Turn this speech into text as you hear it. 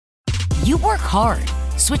You work hard.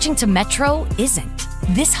 Switching to Metro isn't.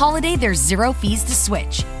 This holiday, there's 0 fees to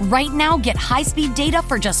switch. Right now, get high-speed data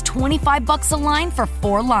for just $25 a line for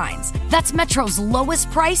 4 lines. That's Metro's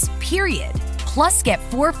lowest price, period. Plus, get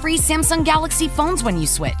 4 free Samsung Galaxy phones when you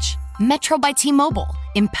switch. Metro by T-Mobile,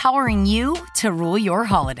 empowering you to rule your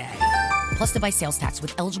holiday. Plus device sales tax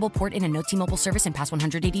with eligible port in and no T-Mobile service in past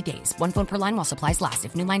 180 days. 1 phone per line while supplies last.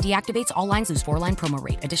 If new line deactivates, all lines lose 4-line promo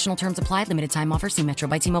rate. Additional terms apply. Limited time offer. See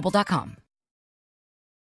metrobystmobile.com.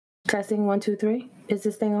 Testing 1, 2, 3. Is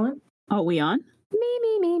this thing on? Are we on?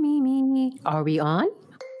 Me. Are we on?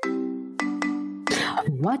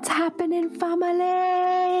 What's happening,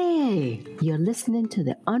 family? You're listening to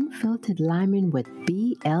the Unfiltered Limin with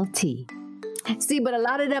BLT. See, but a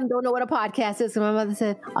lot of them don't know what a podcast is. So my mother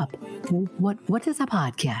said, what is a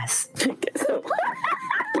podcast?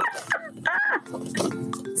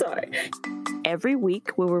 Sorry. Every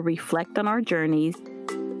week, we will reflect on our journeys.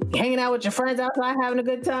 Hanging out with your friends outside, having a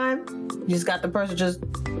good time. You just got the person just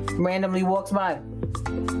randomly walks by.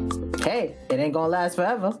 Hey, it ain't gonna last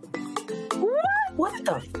forever. What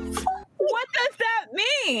the fuck? What does that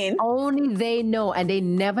mean? Only they know, and they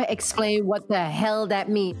never explain what the hell that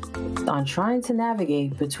means. On trying to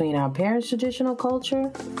navigate between our parents' traditional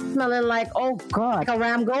culture, smelling like, oh God, a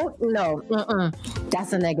ram goat? No,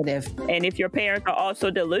 that's a negative. And if your parents are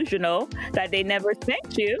also delusional that they never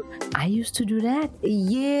sent you. I used to do that.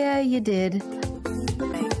 Yeah, you did.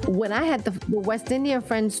 When I had the West Indian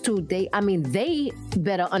friends too, they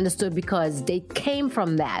better understood because they came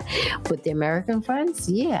from that. But the American friends,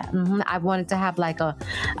 I wanted to have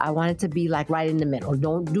I wanted to be like right in the middle.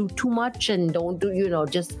 Don't do too much and don't do,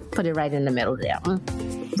 just put it right in the middle there.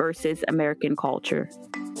 Versus American culture.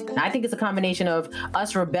 I think it's a combination of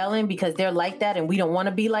us rebelling because they're like that and we don't want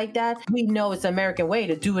to be like that. We know it's the American way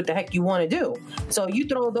to do what the heck you want to do. So you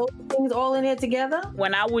throw those things all in here together.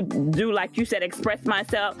 When I would do, like you said, express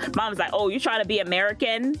myself, Mom's like, oh, you trying to be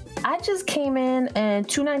American? I just came in and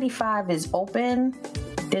 295 is open.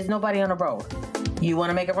 There's nobody on the road. You want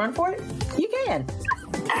to make a run for it? You can.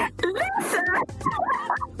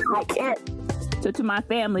 I can't. So to my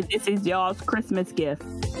family, this is y'all's Christmas gift.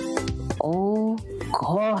 Oh,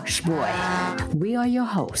 gosh, boy. We are your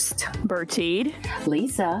host, Bertide,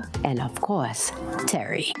 Lisa, and of course,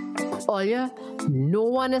 Terry. Olya, no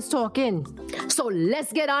one is talking. So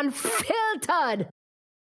let's get unfiltered.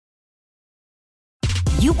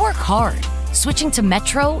 You work hard. Switching to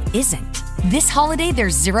Metro isn't. This holiday,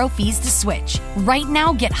 there's 0 fees to switch. Right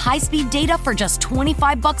now, get high-speed data for just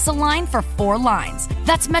 $25 a line for 4 lines.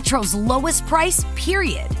 That's Metro's lowest price,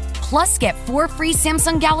 period. Plus, get 4 free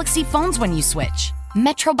Samsung Galaxy phones when you switch.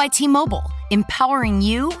 Metro by T-Mobile, empowering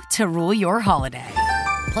you to rule your holiday.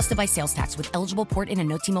 Plus device sales tax with eligible port in and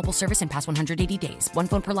no T-Mobile service in past 180 days. 1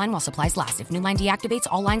 phone per line while supplies last. If new line deactivates,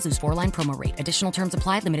 all lines lose 4-line promo rate. Additional terms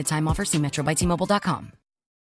apply. Limited time offer. See metrobystmobile.com.